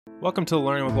Welcome to the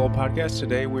Learning with Lowell podcast.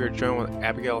 Today we are joined with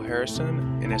Abigail Harrison,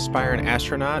 an aspiring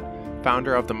astronaut,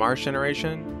 founder of the Mars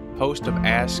Generation, host of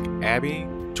Ask Abby,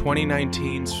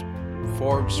 2019's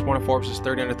one of Forbes'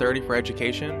 30 Under 30 for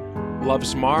education,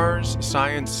 loves Mars,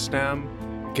 science,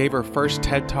 STEM, gave her first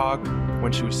TED Talk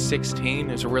when she was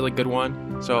 16. It's a really good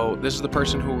one. So this is the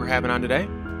person who we're having on today.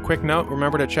 Quick note,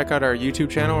 remember to check out our YouTube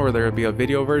channel where there will be a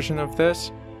video version of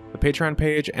this, the Patreon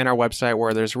page, and our website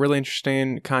where there's really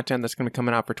interesting content that's going to be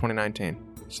coming out for 2019.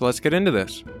 So let's get into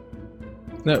this.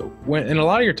 No, in a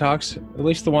lot of your talks, at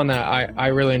least the one that I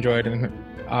really enjoyed, and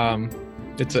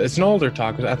it's an older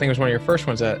talk. I think it was one of your first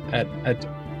ones at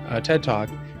TED Talk.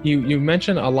 You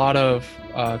mentioned a lot of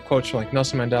quotes from like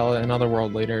Nelson Mandela and other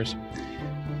world leaders,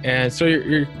 and so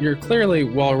you're clearly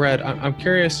well read. I'm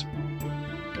curious,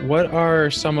 what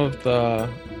are some of the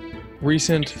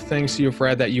recent things you've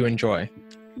read that you enjoy?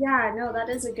 Yeah, no, that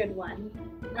is a good one.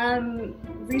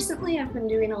 Recently I've been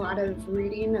doing a lot of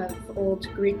reading of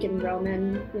old Greek and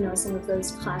Roman, some of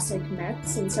those classic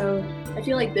myths. And so I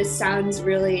feel like this sounds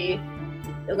really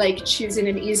like choosing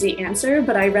an easy answer,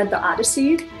 but I read the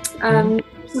Odyssey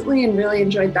recently and really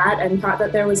enjoyed that and thought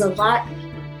that there was a lot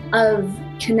of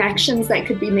connections that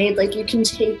could be made. Like you can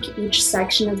take each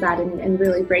section of that and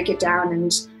really break it down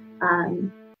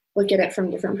and look at it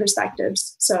from different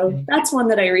perspectives. So that's one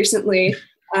that I recently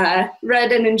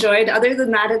read and enjoyed. Other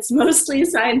than that, it's mostly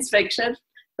science fiction.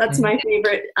 That's my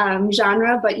favorite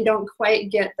genre, but you don't quite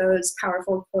get those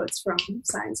powerful quotes from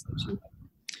science fiction.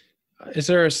 Is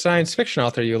there a science fiction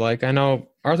author you like? I know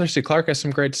Arthur C. Clarke has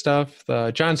some great stuff.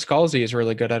 John Scalzi is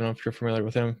really good. I don't know if you're familiar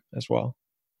with him as well.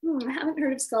 I haven't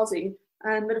heard of Scalzi,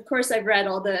 but of course I've read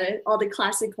all the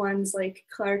classic ones like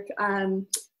Clarke.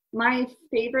 My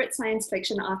favorite science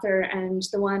fiction author and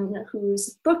the one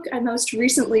whose book I most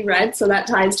recently read, so that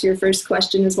ties to your first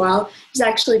question as well, is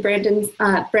actually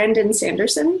Brandon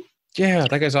Sanderson. Yeah,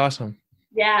 that guy's awesome.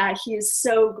 Yeah, he's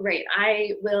so great.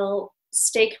 I will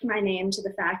stake my name to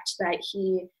the fact that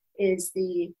he is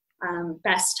the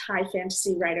best high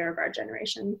fantasy writer of our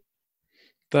generation.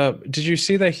 Did you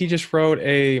see that he just wrote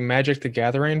a Magic the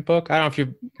Gathering book? I don't know if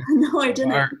you... No, I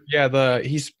didn't.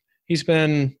 He's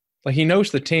been... Like he knows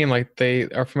the team, like they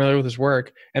are familiar with his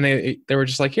work, and they were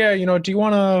just like, yeah, do you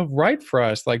want to write for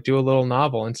us? Like do a little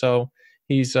novel. And so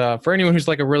he's for anyone who's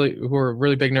who are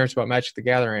really big nerds about Magic the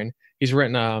Gathering, he's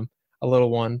written a little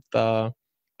one. But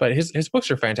his books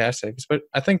are fantastic. But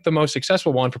I think the most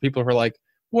successful one for people who are like,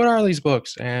 what are these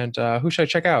books, and who should I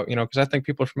check out? Because I think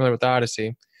people are familiar with the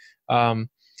Odyssey. I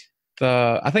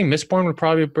think Mistborn would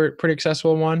probably be a pretty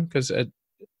accessible one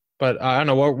but I don't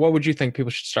know. What would you think people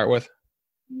should start with?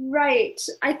 Right.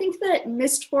 I think that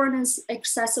Mistborn is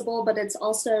accessible, but it's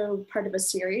also part of a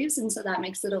series, and so that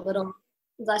makes it a little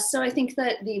less so. I think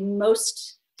that the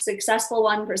most successful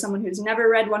one for someone who's never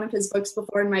read one of his books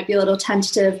before and might be a little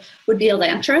tentative would be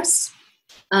Elantris,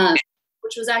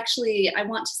 which was actually, I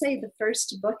want to say, the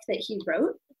first book that he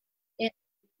wrote in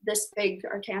this big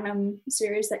Arcanum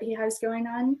series that he has going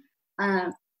on.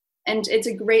 And it's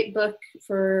a great book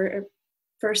for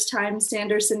first-time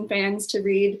Sanderson fans to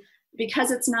read,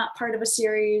 because it's not part of a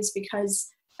series, because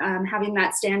having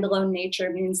that standalone nature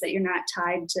means that you're not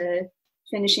tied to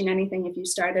finishing anything. If you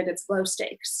started, it's low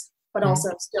stakes, but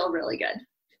also still really good.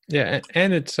 Yeah,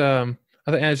 and it's I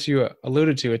think, as you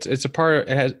alluded to, it's part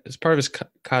of his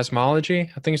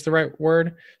cosmology. I think it's the right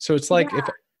word. So it's like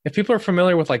if people are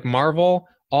familiar with like Marvel,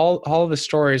 all of the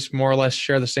stories more or less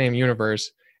share the same universe,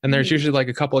 and there's usually like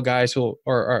a couple of guys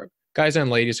or guys and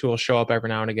ladies who will show up every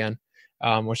now and again,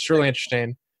 which is really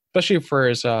interesting. Especially for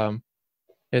his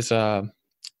not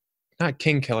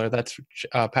King Killer, that's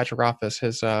Patrick Rothfuss,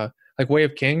 his like Way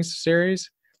of Kings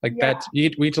series, like that.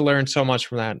 We need to learn so much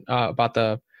from that about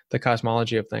the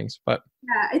cosmology of things. But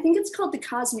yeah, I think it's called the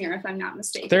Cosmere, if I'm not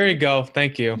mistaken. There you go.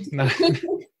 Thank you.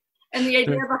 And the idea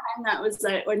behind that was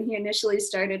that when he initially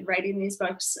started writing these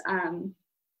books,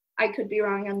 I could be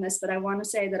wrong on this, but I want to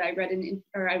say that I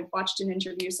watched an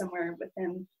interview somewhere with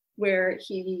him where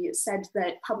he said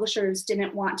that publishers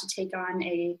didn't want to take on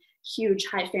a huge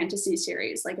high fantasy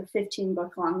series, like a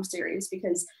 15-book long series,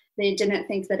 because they didn't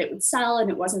think that it would sell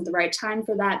and it wasn't the right time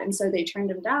for that. And so they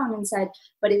turned him down and said,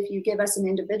 but if you give us an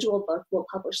individual book, we'll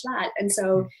publish that. And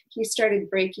so he started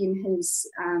breaking his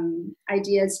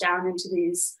ideas down into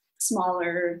these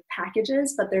smaller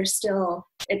packages, but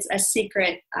it's a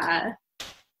secret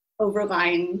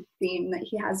overlying theme that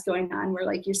he has going on where,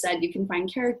 like you said, you can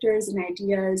find characters and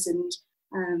ideas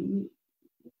and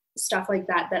stuff like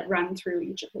that run through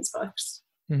each of his books.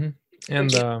 Mm-hmm. And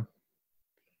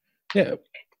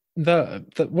the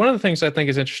one of the things I think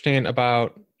is interesting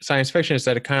about science fiction is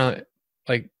that it kind of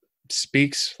like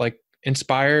speaks like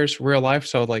inspires real life.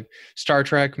 So like Star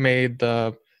Trek made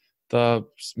the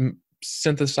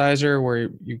synthesizer where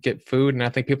you get food, and I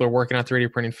think people are working on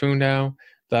 3D printing food now.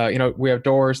 We have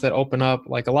doors that open up.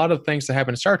 Like a lot of things that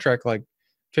happened in Star Trek like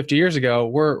 50 years ago,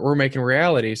 we're making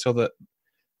reality. So the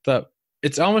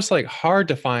it's almost like hard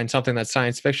to find something that's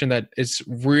science fiction that is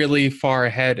really far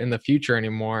ahead in the future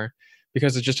anymore,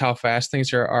 because of just how fast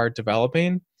things are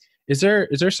developing. Is there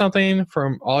something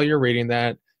from all your reading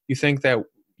that you think that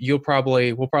we'll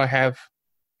probably have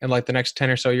in like the next 10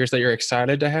 or so years that you're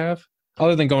excited to have,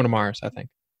 other than going to Mars, I think?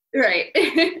 Right.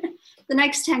 The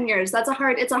next 10 years,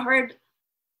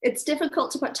 it's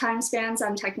difficult to put time spans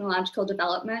on technological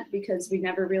development because we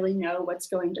never really know what's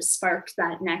going to spark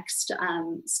that next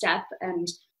step. And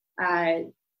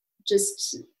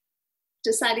just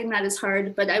deciding that is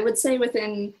hard. But I would say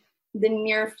within the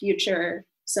near future,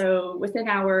 so within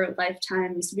our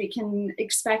lifetimes, we can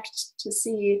expect to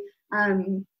see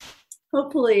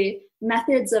hopefully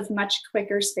methods of much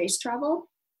quicker space travel.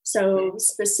 So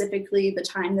specifically the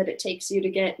time that it takes you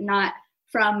to get not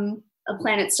from a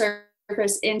planet's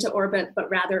surface into orbit, but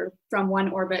rather from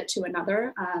one orbit to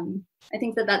another. I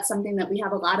think that that's something that we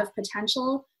have a lot of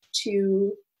potential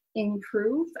to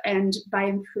improve. And by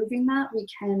improving that, we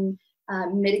can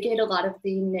mitigate a lot of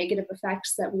the negative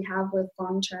effects that we have with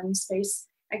long-term space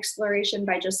exploration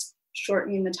by just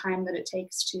shortening the time that it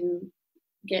takes to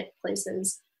get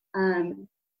places.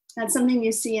 That's something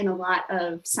you see in a lot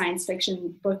of science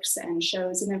fiction books and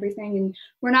shows and everything. And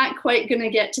we're not quite going to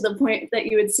get to the point that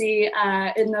you would see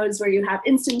in those where you have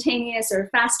instantaneous or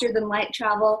faster than light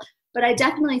travel. But I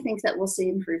definitely think that we'll see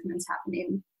improvements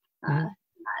happening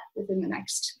within the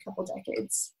next couple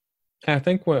decades. I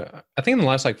think in the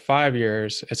last like 5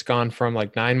 years, it's gone from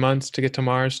like 9 months to get to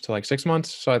Mars to like 6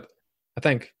 months. So I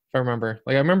think, if I remember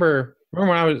when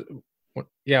I was,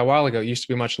 a while ago, it used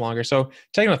to be much longer. So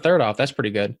taking a third off, that's pretty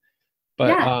good.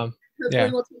 But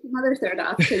hopefully we'll take another third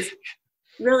off, because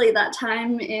really that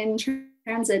time in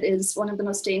transit is one of the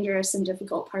most dangerous and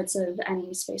difficult parts of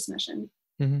any space mission.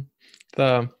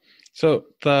 Mm-hmm.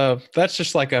 That's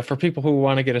just like for people who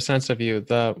want to get a sense of you.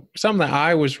 Something that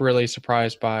I was really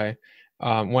surprised by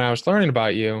when I was learning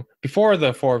about you before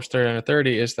the Forbes 30 Under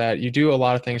 30 is that you do a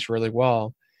lot of things really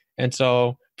well. And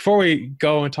so before we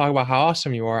go and talk about how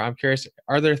awesome you are, I'm curious,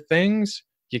 are there things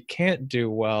you can't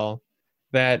do well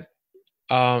that,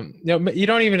 you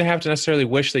don't even have to necessarily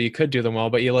wish that you could do them well,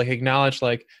 but you like acknowledge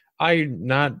like, I'm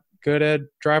not good at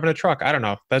driving a truck. I don't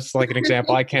know. That's like an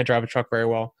example. I can't drive a truck very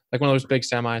well, like one of those big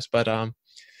semis, but I've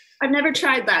never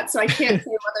tried that, so I can't say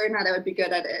whether or not I would be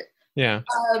good at it. Yeah.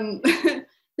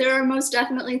 There are most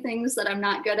definitely things that I'm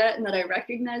not good at and that I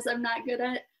recognize I'm not good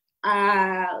at.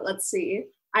 Let's see.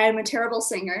 I am a terrible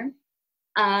singer.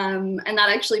 And that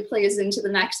actually plays into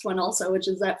the next one also, which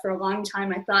is that for a long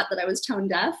time I thought that I was tone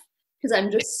deaf because I'm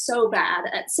just so bad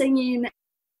at singing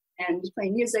and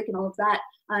playing music and all of that.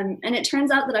 And it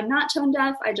turns out that I'm not tone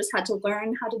deaf. I just had to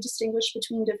learn how to distinguish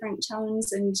between different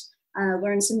tones and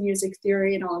learn some music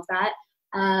theory and all of that.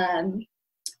 And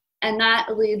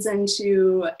that leads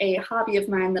into a hobby of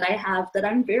mine that I have that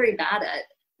I'm very bad at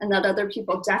and that other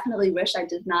people definitely wish I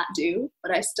did not do,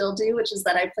 but I still do, which is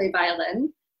that I play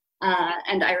violin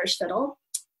and Irish fiddle,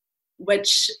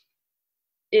 which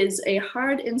is a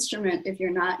hard instrument if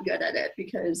you're not good at it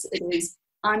because it is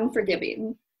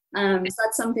unforgiving. So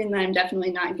that's something that I'm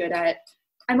definitely not good at.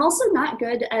 I'm also not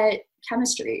good at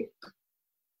chemistry.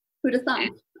 Who'd have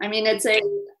thunk? I mean, it's a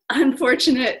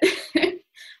unfortunate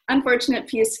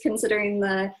piece considering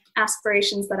the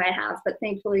aspirations that I have, but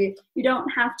thankfully you don't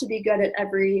have to be good at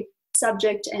every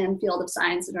subject and field of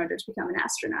science in order to become an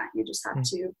astronaut. You just have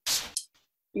to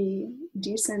be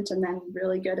decent and then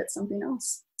really good at something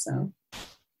else. So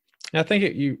I think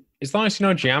as long as you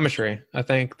know geometry, I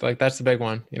think like that's the big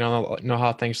one. Know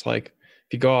how things like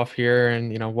if you go off here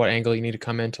and what angle you need to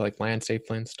come in to like land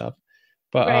safely and stuff.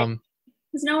 But right.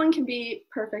 Because no one can be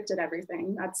perfect at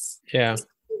everything. That's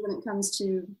when it comes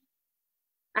to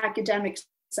academic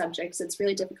subjects, it's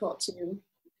really difficult to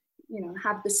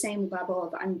have the same level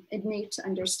of innate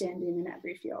understanding in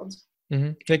every field.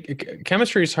 Mm-hmm.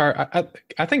 Chemistry is hard.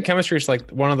 I think chemistry is like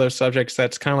one of those subjects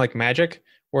that's kind of like magic,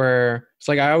 where it's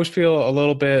like I always feel a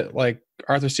little bit like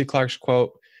Arthur C. Clarke's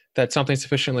quote that something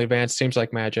sufficiently advanced seems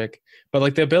like magic, but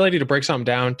like the ability to break something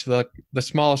down to the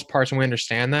smallest parts and we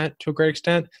understand that to a great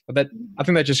extent. But that I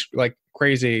think that's just like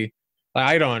crazy. Like,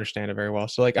 I don't understand it very well.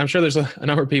 So like I'm sure there's a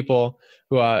number of people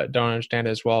who don't understand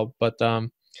it as well. But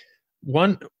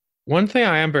one thing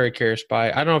I am very curious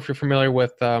by, I don't know if you're familiar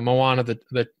with Moana,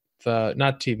 the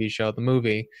not TV show, the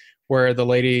movie, where the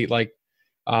lady like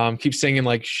keeps singing,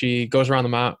 like she goes around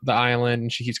the island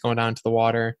and she keeps going down into the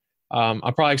water.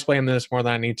 I'll probably explain this more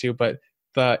than I need to, but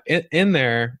in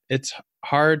there, it's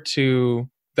hard to,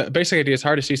 the basic idea is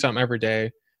hard to see something every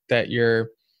day that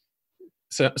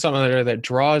something there that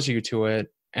draws you to it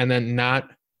and then not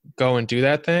go and do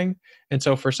that thing. And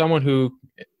so for someone who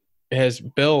has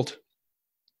built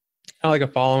kind of like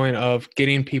a following of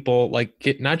getting people, like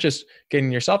not just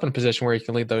getting yourself in a position where you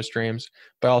can lead those dreams,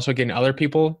 but also getting other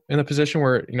people in the position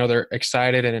where, you know, they're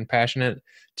excited and passionate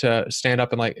to stand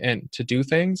up and to do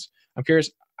things. I'm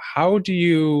curious, how do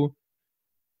you,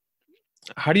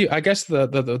 I guess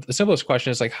the simplest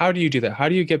question is like, how do you do that? How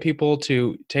do you get people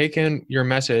to take in your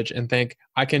message and think,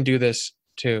 I can do this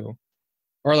too?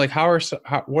 Or like,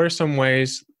 what are some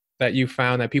ways that you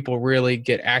found that people really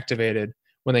get activated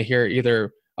when they hear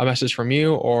either a message from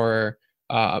you or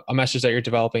a message that you're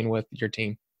developing with your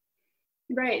team?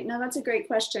 Right. No, that's a great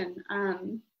question.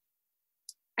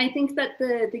 I think that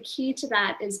the key to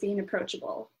that is being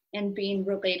approachable and being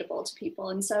relatable to people.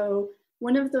 And so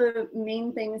one of the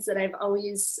main things that I've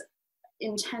always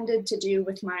intended to do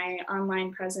with my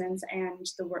online presence and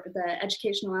the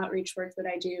educational outreach work that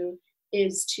I do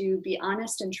is to be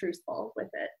honest and truthful with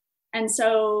it. And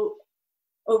so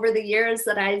over the years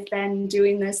that I've been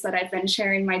doing this, that I've been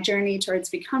sharing my journey towards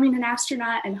becoming an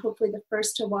astronaut and hopefully the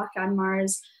first to walk on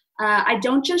Mars, I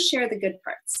don't just share the good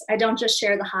parts. I don't just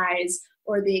share the highs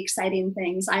or the exciting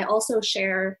things. I also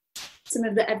share some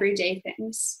of the everyday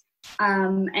things,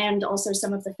 and also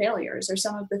some of the failures or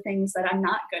some of the things that I'm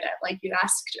not good at, like you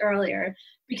asked earlier.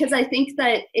 Because I think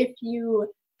that if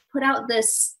you put out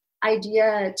this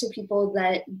idea to people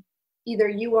that either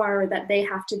you are or that they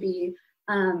have to be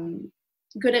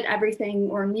good at everything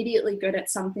or immediately good at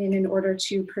something in order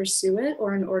to pursue it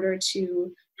or in order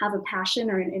to have a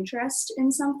passion or an interest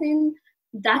in something,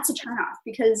 that's a turnoff,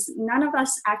 because none of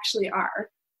us actually are.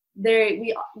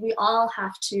 We all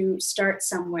have to start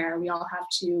somewhere. We all have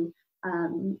to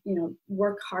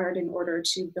work hard in order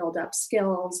to build up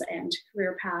skills and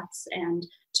career paths and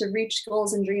to reach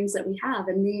goals and dreams that we have.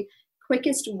 And the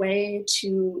quickest way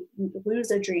to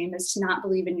lose a dream is to not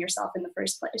believe in yourself in the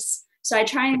first place. So I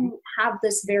try and have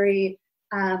this very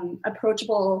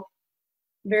approachable,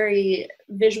 very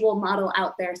visual model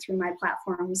out there through my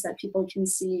platforms that people can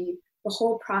see the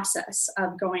whole process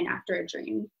of going after a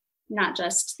dream, not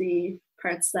just the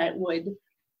parts that would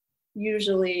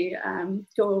usually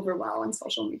go over well on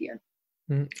social media.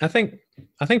 I think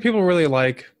people really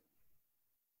like,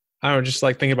 I don't know, just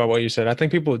like thinking about what you said, I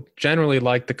think people generally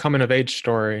like the coming of age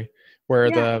story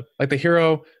where the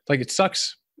hero, like it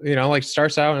sucks, you know, like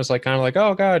starts out and it's like kind of like,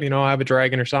 oh God, you know, I have a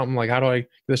dragon or something, like how do I get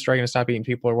this dragon to stop eating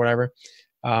people or whatever.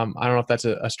 I don't know if that's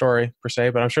a story per se,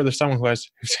 but I'm sure there's someone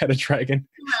who's had a dragon.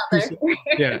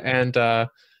 And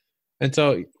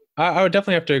so I would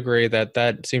definitely have to agree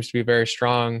that seems to be very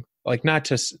strong, like not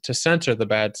to censor the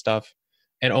bad stuff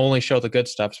and only show the good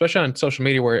stuff, especially on social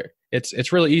media where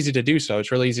it's really easy to do so.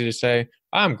 It's really easy to say,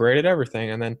 I'm great at everything.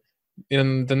 And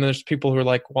then there's people who are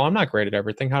like, well, I'm not great at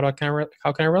everything. How can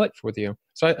I relate with you?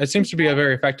 So it seems to be a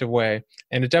very effective way.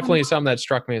 And it definitely is something that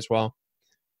struck me as well.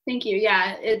 Thank you.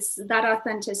 Yeah, it's that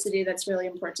authenticity that's really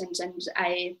important. And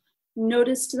I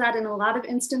noticed that in a lot of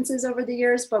instances over the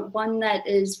years, but one that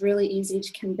is really easy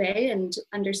to convey and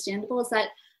understandable is that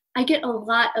I get a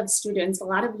lot of students, a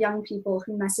lot of young people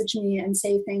who message me and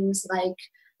say things like,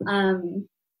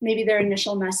 maybe their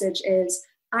initial message is,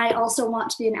 I also want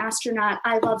to be an astronaut.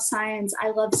 I love science. I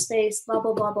love space, blah,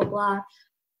 blah, blah, blah, blah.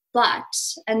 But,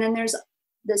 and then there's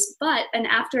this but, and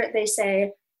after it they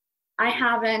say, I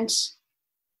haven't,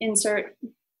 insert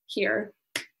here,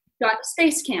 got to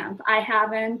space camp. I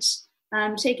haven't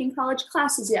taken college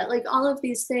classes yet. Like all of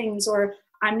these things, or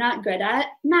I'm not good at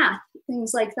math,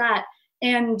 things like that.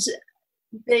 And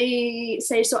they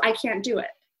say, so I can't do it.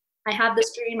 I have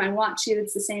this dream, I want to,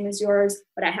 it's the same as yours,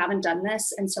 but I haven't done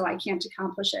this, and so I can't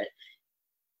accomplish it.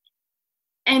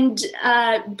 And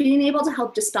being able to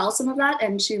help dispel some of that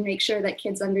and to make sure that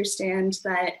kids understand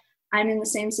that I'm in the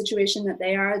same situation that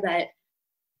they are, that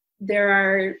there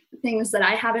are things that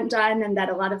I haven't done and that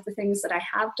a lot of the things that I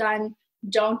have done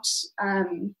don't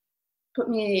put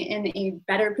me in a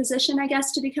better position, I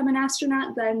guess, to become an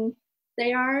astronaut than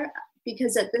they are.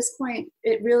 Because at this point,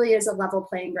 it really is a level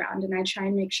playing ground. And I try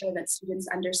and make sure that students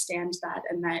understand that,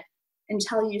 and that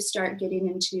until you start getting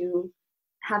into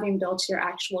having built your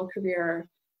actual career,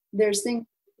 there's things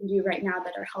you can do right now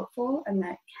that are helpful and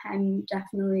that can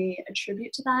definitely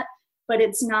attribute to that. But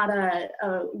it's not a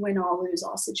win-all,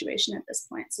 lose-all situation at this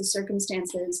point. So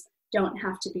circumstances don't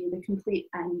have to be the complete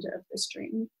end of this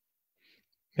dream.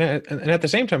 Yeah, and at the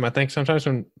same time, I think sometimes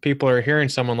when people are hearing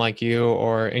someone like you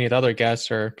or any of the other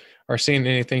guests or seeing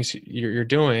any things you're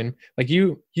doing, like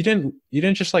you didn't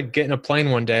just like get in a plane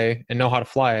one day and know how to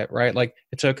fly it, right? Like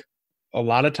it took a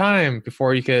lot of time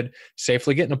before you could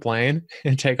safely get in a plane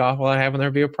and take off without having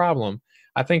there be a problem.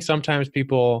 I think sometimes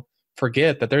people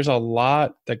forget that there's a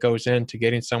lot that goes into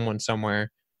getting someone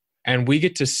somewhere, and we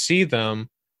get to see them.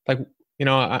 Like,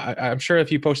 I'm sure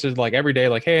if you posted like every day,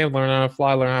 like, hey, learn how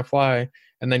to fly,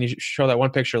 and then you show that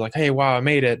one picture, like, hey, wow, I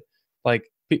made it. Like,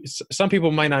 some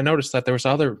people might not notice that there was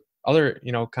other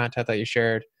content that you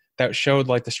shared that showed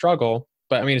like the struggle,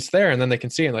 but I mean, it's there, and then they can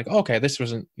see it, like, okay, this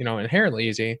wasn't inherently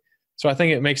easy. So I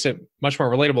think it makes it much more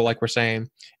relatable, like we're saying,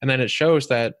 and then it shows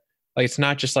that like it's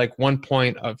not just like one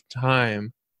point of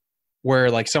time where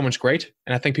like someone's great.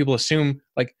 And I think people assume,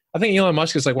 like, I think Elon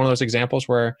Musk is like one of those examples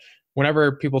where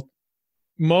whenever people,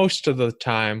 most of the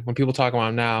time when people talk about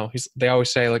him now, they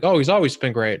always say like, oh, he's always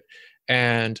been great.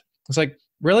 And it's like,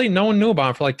 really, no one knew about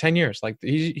him for like 10 years. Like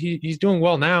he's doing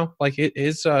well now. Like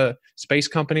his space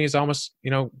company is almost,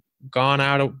 gone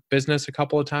out of business a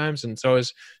couple of times. And so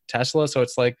is Tesla. So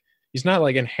it's like, he's not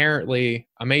like inherently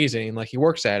amazing. Like he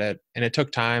works at it, and it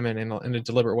took time and in a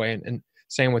deliberate way. And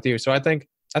same with you. So I think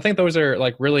those are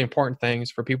like really important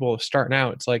things for people starting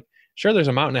out. It's like, sure, there's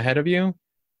a mountain ahead of you,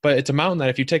 but it's a mountain that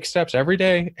if you take steps every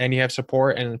day and you have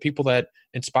support and people that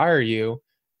inspire you,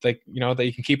 like, that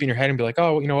you can keep in your head and be like,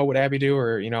 oh, what would Abby do?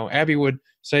 Or, Abby would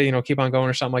say, keep on going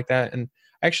or something like that. And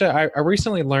actually, I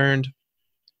recently learned,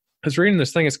 I was reading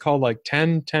this thing, it's called like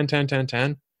 10, 10, 10, 10,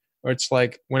 10, where it's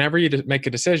like, whenever you make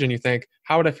a decision, you think,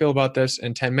 how would I feel about this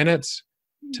in 10 minutes,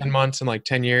 10 months, and like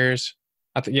 10 years?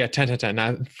 Yeah, 10, 10, 10,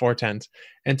 not 4 tens.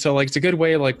 And so like, it's a good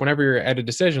way, like whenever you're at a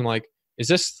decision, like, is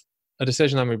this a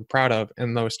decision I'm gonna be proud of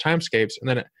in those timescapes? And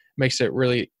then it makes it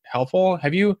really helpful.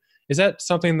 Is that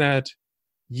something that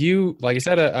you like, is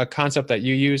that a concept that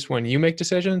you use when you make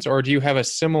decisions, or do you have a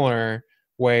similar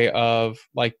way of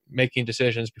like making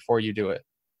decisions before you do it?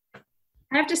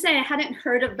 I have to say, I hadn't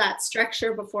heard of that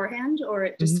structure beforehand or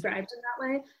it described in that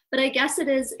way, but I guess it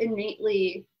is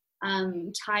innately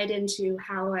tied into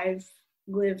how I've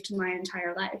lived my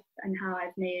entire life and how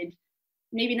I've made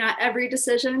maybe not every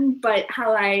decision, but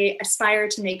how I aspire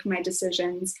to make my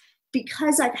decisions,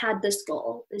 because I've had this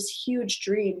goal, this huge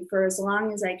dream for as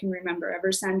long as I can remember.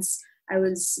 Ever since I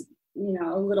was,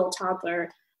 a little toddler,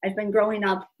 I've been growing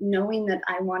up knowing that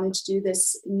I wanted to do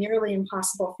this nearly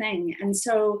impossible thing. And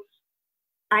so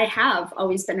I have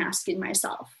always been asking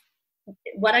myself,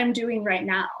 what I'm doing right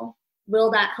now,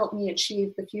 will that help me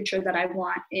achieve the future that I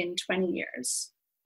want in 20 years?